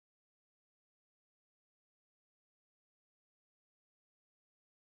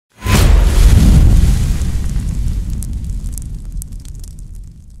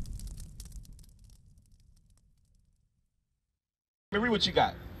Let me read what you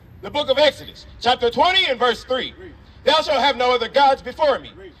got. The book of Exodus, chapter 20 and verse 3. Thou shalt have no other gods before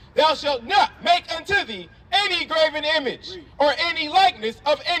me. Thou shalt not make unto thee any graven image or any likeness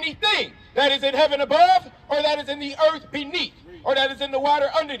of anything that is in heaven above, or that is in the earth beneath, or that is in the water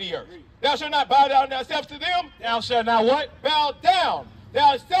under the earth. Thou shalt not bow down thyself to them. Thou shalt not what? Bow down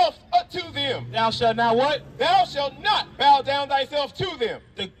thyself to them. Thou shalt not what? Thou shalt not bow down thyself to them.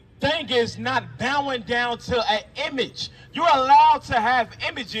 The thing is not bowing down to an image. You're allowed to have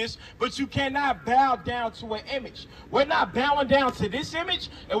images, but you cannot bow down to an image. We're not bowing down to this image,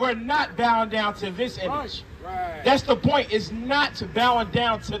 and we're not bowing down to this image. Right. That's the point, is not bowing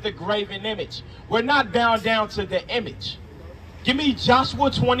down to the graven image. We're not bowing down to the image. Give me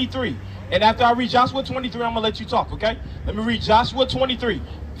Joshua 23. And after I read Joshua 23, I'm going to let you talk, okay? Let me read Joshua 23.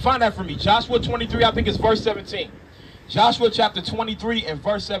 Find that for me. Joshua 23, I think it's verse 17. Joshua chapter 23 and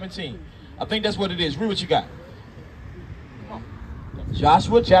verse 17. I think that's what it is. Read what you got.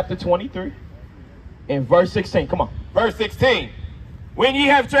 Joshua chapter 23 and verse 16. Come on. Verse 16. When ye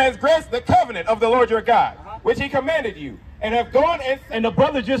have transgressed the covenant of the Lord your God, which he commanded you, and have gone and the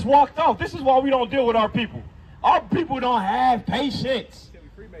brother just walked off. This is why we don't deal with our people. Our people don't have patience.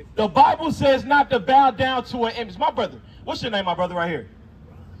 The Bible says not to bow down to an image. My brother, what's your name, my brother, right here?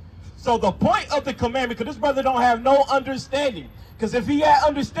 So the point of the commandment, because this brother don't have no understanding. Because if he had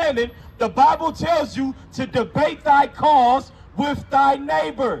understanding, the Bible tells you to debate thy cause with thy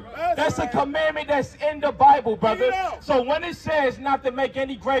neighbor. That's a commandment that's in the Bible, brother. So when it says not to make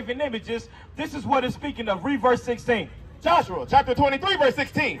any graven images, this is what it's speaking of. Read verse 16. Joshua chapter 23 verse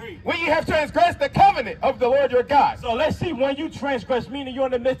 16. When ye have transgressed the covenant of the Lord your God. So let's see, when you transgress, meaning you're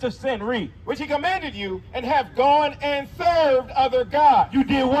in the midst of sin. Read. Which he commanded you, and have gone and served other gods. You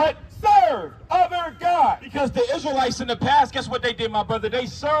did what? Served other gods. Because the Israelites in the past, guess what they did, my brother? They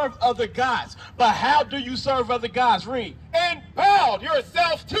served other gods. But how do you serve other gods? Read. And bowed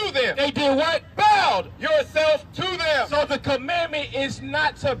yourself to them. They did what? Bowed yourself to them. So the commandment is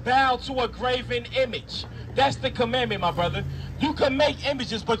not to bow to a graven image. That's the commandment, my brother. You can make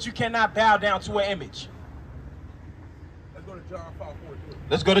images, but you cannot bow down to an image. Let's go to John 5, 4 and 3.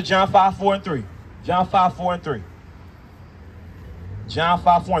 Let's go to John 5, 4 and 3. John 5, 4 and 3. John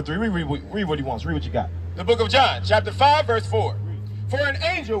 5, 4 and 3. Read what he wants. Read what you got. The book of John, chapter 5, verse 4. For an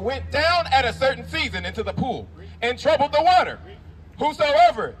angel went down at a certain season into the pool and troubled the water.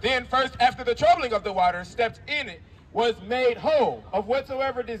 Whosoever then first after the troubling of the water stepped in it was made whole of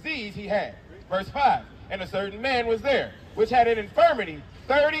whatsoever disease he had. Verse 5. And a certain man was there, which had an infirmity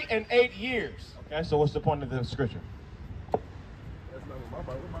 38 years. Okay, so what's the point of the scripture?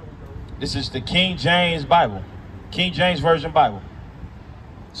 This is the King James Bible. King James Version Bible.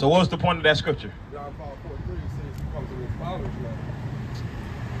 So what's the point of that scripture? John 5, 4 and 3 says he comes in his Father's name.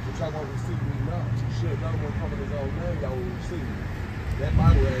 Which y'all won't receive me now. Should another one come in his own name, y'all will receive me. That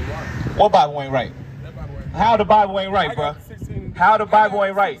Bible ain't right. What Bible ain't right? That Bible ain't right. How the Bible ain't right, bro? 16, How the Bible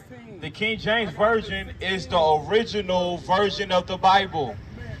ain't right? The King James Version is the original version of the Bible.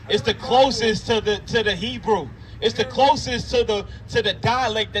 It's the closest to the Hebrew. It's the closest to the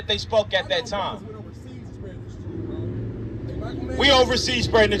dialect that they spoke at that time. We overseas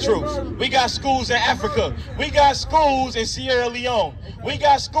spreading the truth. We got schools in Africa. We got schools in Sierra Leone. We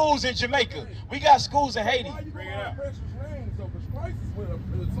got schools in Jamaica. We got schools in Haiti.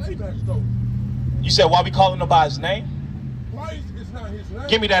 You said, why we calling nobody his name?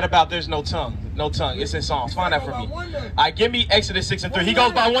 Give me that about there's no tongue. No tongue. It's in Psalms. Find that for me. All right, give me Exodus 6 and 3. He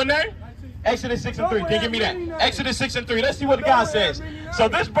goes by one name? Exodus 6 and 3. Then give me that. Exodus 6 and 3. Let's see what the God says. So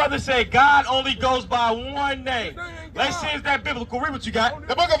this brother said God only goes by one name. Let's see if that biblical. Read what you got.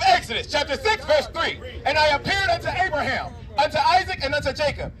 The book of Exodus, chapter 6, verse 3. And I appeared unto Abraham, unto Isaac, and unto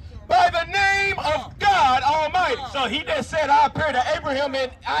Jacob, by the name of God Almighty. So he just said, I appeared to Abraham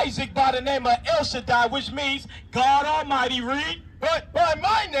and Isaac by the name of El Shaddai, which means God Almighty. Read. But by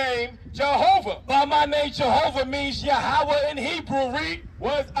my name, Jehovah. By my name, Jehovah means Yahweh in Hebrew. Read.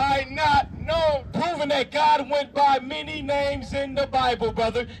 Was I not known? Proving that God went by many names in the Bible,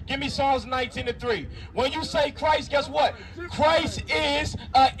 brother. Give me Psalms 19 and 3. When you say Christ, guess what? Christ is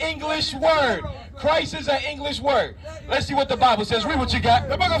an English word. Christ is an English word. Let's see what the Bible says. Read what you got.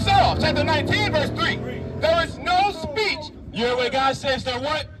 The book of Psalms, chapter 19, verse 3. There is no speech. You hear what God says? There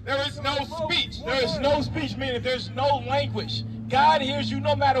what? There is no speech. There is no speech, meaning there's no language. God hears you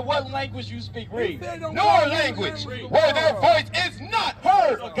no matter what language you speak. Read. Nor language where their voice is not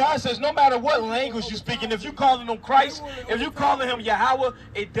heard. So God says no matter what language you speak, and if you calling him Christ, if you calling him Yahweh,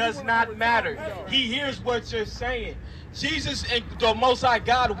 it does not matter. He hears what you're saying. Jesus and the Most High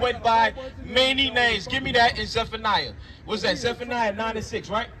God went by many names. Give me that in Zephaniah. What's that? Zephaniah 9 and 6,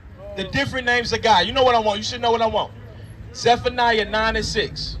 right? The different names of God. You know what I want. You should know what I want. Zephaniah 9 and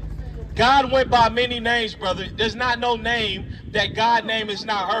 6. God went by many names, brother. There's not no name that God's name is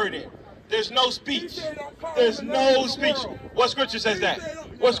not heard in. There's no speech. There's no speech. What scripture says that?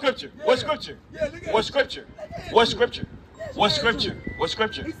 What scripture? What scripture? What scripture? What scripture? What scripture? What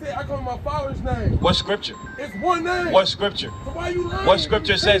scripture? He said, I call my Father's name. What scripture? It's one name. What scripture? So why you lying? What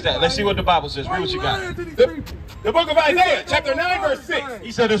scripture says that? Let's see what the Bible says. Read what you got. The book of Isaiah, chapter 9, verse 6.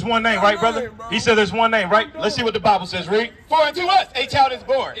 He said there's one name, right, brother? He said there's one name, right? Let's see what the Bible says. Read. For unto us a child is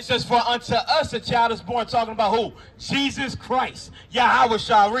born. It says, for unto us a child is born. Talking about who? Jesus Christ. Yahweh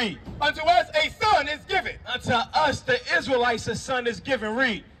shall read. Unto us a son is given. Unto us, the Israelites, a son is given.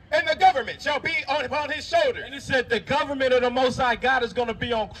 Read. And the government shall be upon his shoulders. And it said the government of the Most High God is going to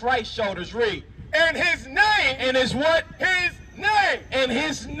be on Christ's shoulders. Read. And his name. And his what? His name. And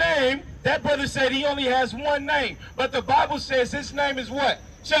his name. That brother said he only has one name. But the Bible says his name is what?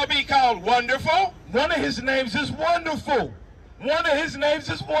 Shall be called Wonderful. One of his names is Wonderful. One of his names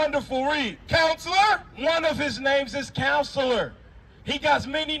is Wonderful. Read. Counselor. One of his names is Counselor. He got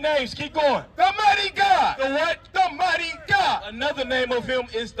many names. Keep going. The mighty God. The what? The mighty God. Another name of him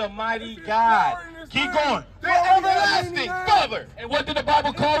is the mighty God. Keep going. The everlasting Father. And what did the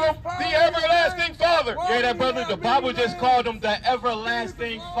Bible call him? The everlasting Father. Yeah, that brother, the Bible just called him the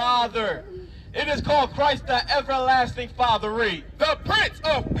everlasting Father. It is called Christ the everlasting Father. Read. The Prince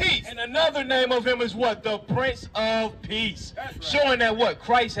of Peace. And another name of him is what? The Prince of Peace. That's right. Showing that what?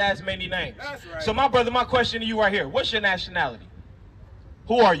 Christ has many names. That's right. So my brother, my question to you right here. What's your nationality?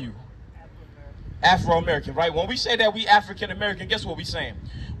 Who are you? Afro-American, right? When we say that we African-American, guess what we saying?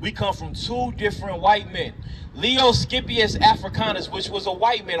 We come from two different white men. Leo Scipius Africanus, which was a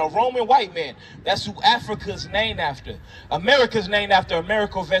white man, a Roman white man. That's who Africa's named after. America's named after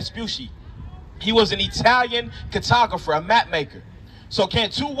Amerigo Vespucci. He was an Italian cartographer, a map maker. So can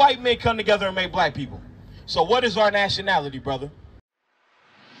two white men come together and make black people? So what is our nationality, brother?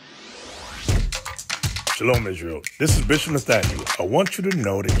 Shalom, Israel. This is Bishop Nathaniel. I want you to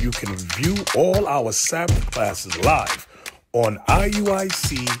know that you can view all our Sabbath classes live on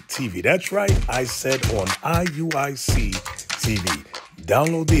IUIC TV. That's right, I said on IUIC TV.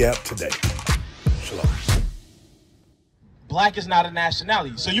 Download the app today. Shalom. Black is not a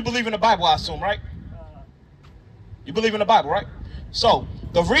nationality. So you believe in the Bible, I assume, right? You believe in the Bible, right? So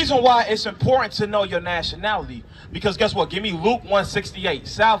the reason why it's important to know your nationality, because guess what? Give me Luke 1:68.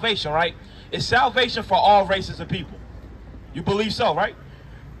 Salvation, right? It's salvation for all races of people. You believe so, right?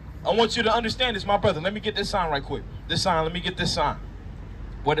 I want you to understand this, my brother. Let me get this sign right quick. This sign, let me get this sign.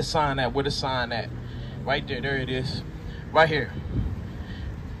 Where the sign at? Where the sign at? Right there, there it is. Right here.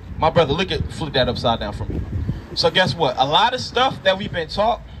 My brother, flip that upside down for me. So guess what? A lot of stuff that we've been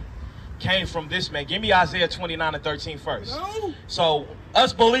taught came from this man. Give me Isaiah 29:13 first. No. So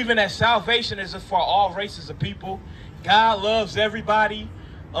us believing that salvation is for all races of people. God loves everybody.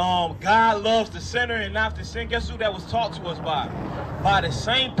 God loves the sinner and not the sin. Guess who that was taught to us by? By the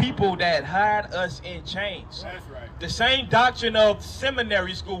same people that had us in chains. That's right. The same doctrine of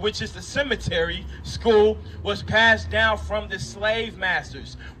seminary school, which is the cemetery school, was passed down from the slave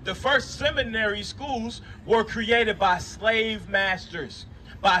masters. The first seminary schools were created by slave masters,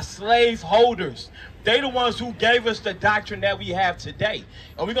 by slave holders. They the ones who gave us the doctrine that we have today.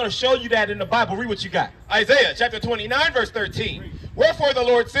 And we're going to show you that in the Bible. Read what you got. Isaiah chapter 29, verse 13. Wherefore the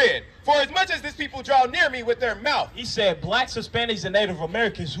Lord said, for as much as this people draw near me with their mouth. He said blacks, Hispanics, and Native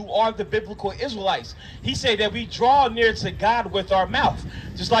Americans who are the biblical Israelites. He said that we draw near to God with our mouth.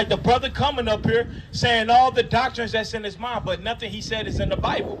 Just like the brother coming up here saying all the doctrines that's in his mind, but nothing he said is in the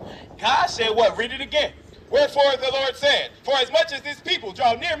Bible. God said what? Read it again. Wherefore the Lord said, for as much as this people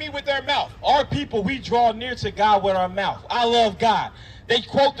draw near me with their mouth. Our people, we draw near to God with our mouth. I love God. They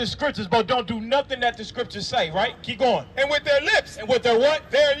quote the scriptures, but don't do nothing that the scriptures say, right? Keep going. And with their lips. And with their what?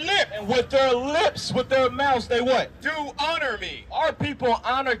 Their lips. And with their lips, with their mouths, they what? Do honor me. Our people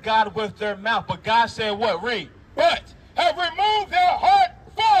honor God with their mouth, but God said what? Read. But have removed their heart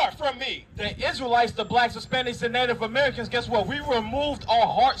far from me. The Israelites, the blacks, Hispanics, and Native Americans, guess what? We removed our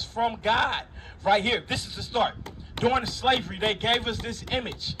hearts from God. Right here, this is the start. During slavery, they gave us this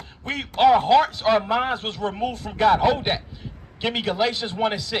image. Our hearts, our minds was removed from God. Hold that. Give me Galatians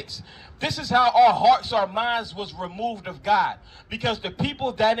 1:6. This is how our hearts, our minds was removed of God. Because the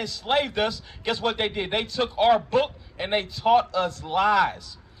people that enslaved us, guess what they did? They took our book and they taught us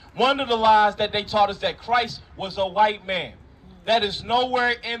lies. One of the lies that they taught us that Christ was a white man. That is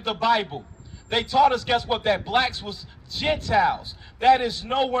nowhere in the Bible. They taught us, guess what? That blacks was Gentiles. That is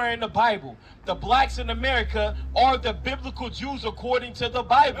nowhere in the Bible. The blacks in America are the biblical Jews according to the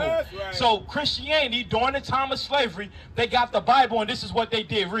Bible. That's right. So Christianity, during the time of slavery, they got the Bible, and this is what they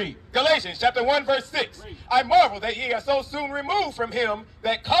did. Read. Galatians chapter 1 verse 6. I marvel that ye are so soon removed from him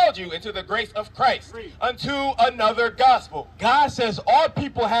that called you into the grace of Christ unto another gospel. God says our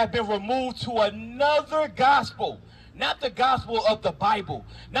people have been removed to another gospel. Not the gospel of the Bible.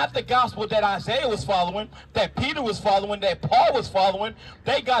 Not the gospel that Isaiah was following, that Peter was following, that Paul was following.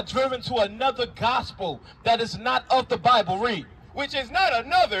 They got driven to another gospel that is not of the Bible. Read. Which is not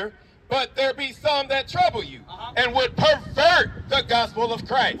another, but there be some that trouble you and would pervert the gospel of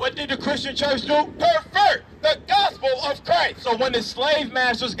Christ. What did the Christian church do? Pervert the gospel of Christ. So when the slave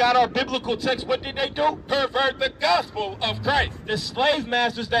masters got our biblical text, what did they do? Pervert the gospel of Christ. The slave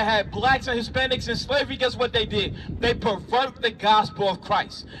masters that had blacks and Hispanics in slavery, guess what they did? They pervert the gospel of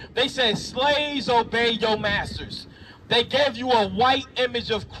Christ. They said, slaves, obey your masters. They gave you a white image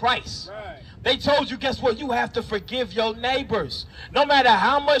of Christ. Right. They told you, guess what? You have to forgive your neighbors. No matter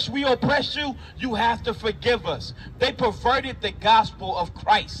how much we oppress you, you have to forgive us. They perverted the gospel of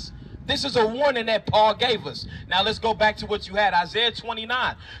Christ. This is a warning that Paul gave us. Now let's go back to what you had, Isaiah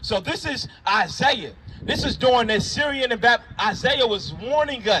 29. So this is Isaiah. This is during the Syrian and Isaiah was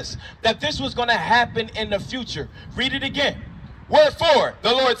warning us that this was going to happen in the future. Read it again. Wherefore,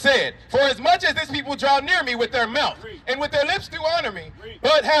 the Lord said, for as much as this people draw near me with their mouth, and with their lips do honor me,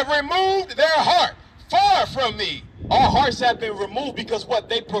 but have removed their heart far from me. Our hearts have been removed because what?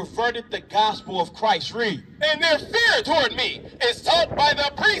 They perverted the gospel of Christ. Read. And their fear toward me is taught by the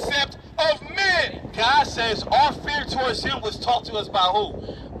precept of men. God says our fear towards him was taught to us by who?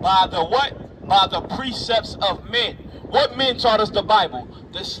 By the what? By the precepts of men. What men taught us the Bible?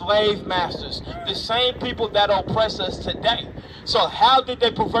 The slave masters. The same people that oppress us today. So how did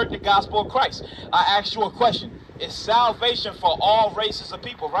they pervert the gospel of Christ? I asked you a question. Is salvation for all races of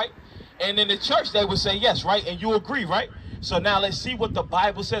people, right? And in the church, they would say yes, right? And you agree, right? So now let's see what the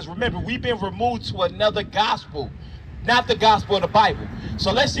Bible says. Remember, we've been removed to another gospel, not the gospel of the Bible.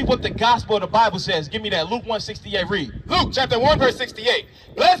 So let's see what the gospel of the Bible says. Give me that. Luke 1:68, read. Luke chapter 1 verse 68.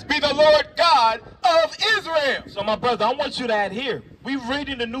 Blessed be the Lord God of Israel. So my brother, I want you to adhere. We read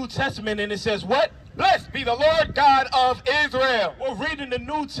in the New Testament and it says what? Blessed be the Lord God of Israel. We're reading the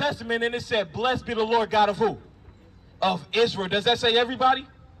New Testament and it said, blessed be the Lord God of who? Of Israel. Does that say everybody?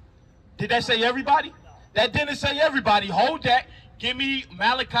 Did that say everybody? That didn't say everybody. Hold that. Give me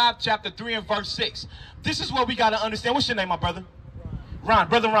Malachi chapter 3 and verse 6. This is what we got to understand. What's your name, my brother? Ron.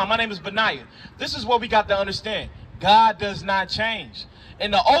 Brother Ron. My name is Benaiah. This is what we got to understand. God does not change.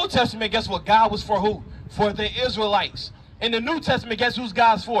 In the Old Testament, guess what? God was for who? For the Israelites. In the New Testament, guess who's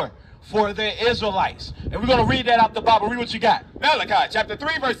God's for? For the Israelites. And we're going to read that out the Bible. Read what you got. Malachi chapter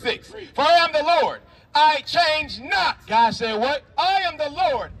 3 verse 6. For I am the Lord, I change not. God said what? I am the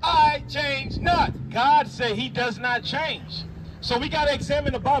Lord, I change not. God said he does not change. So we got to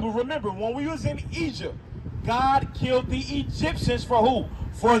examine the Bible. Remember, when we was in Egypt, God killed the Egyptians for who?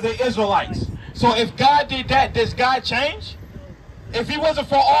 For the Israelites. So if God did that, does God change? If he wasn't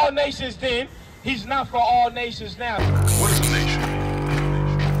for all nations then, he's not for all nations now. What is a nation?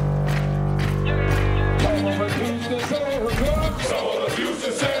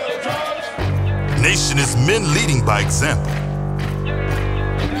 Nation is men leading by example.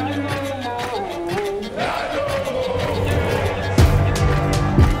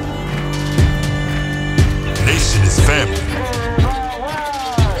 Nation is family.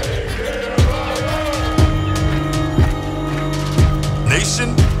 Nation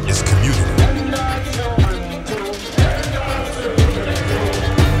is community.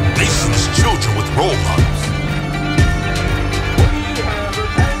 Nation is children with role models.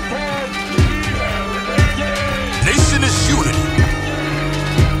 Nation is unity.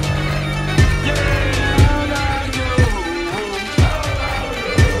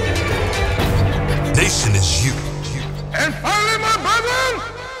 Nation is you. And